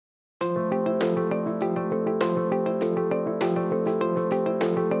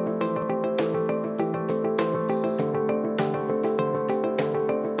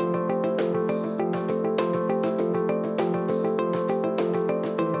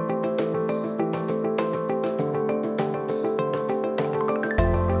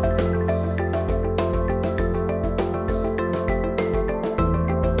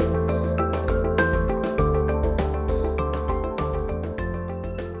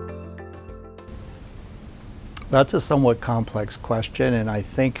That's a somewhat complex question, and I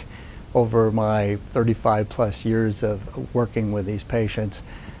think over my 35 plus years of working with these patients,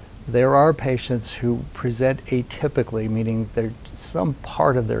 there are patients who present atypically, meaning some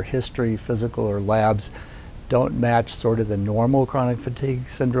part of their history, physical or labs, don't match sort of the normal chronic fatigue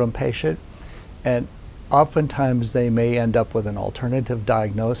syndrome patient. And oftentimes they may end up with an alternative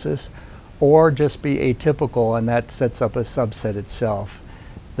diagnosis or just be atypical, and that sets up a subset itself.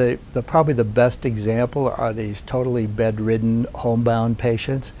 Probably the best example are these totally bedridden, homebound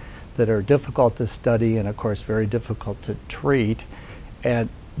patients that are difficult to study and of course very difficult to treat. And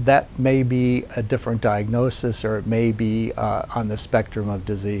that may be a different diagnosis, or it may be on the spectrum of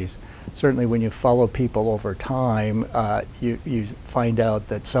disease. Certainly when you follow people over time, you find out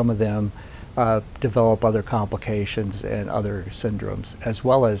that some of them develop other complications and other syndromes, as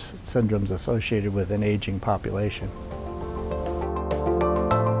well as syndromes associated with an aging population.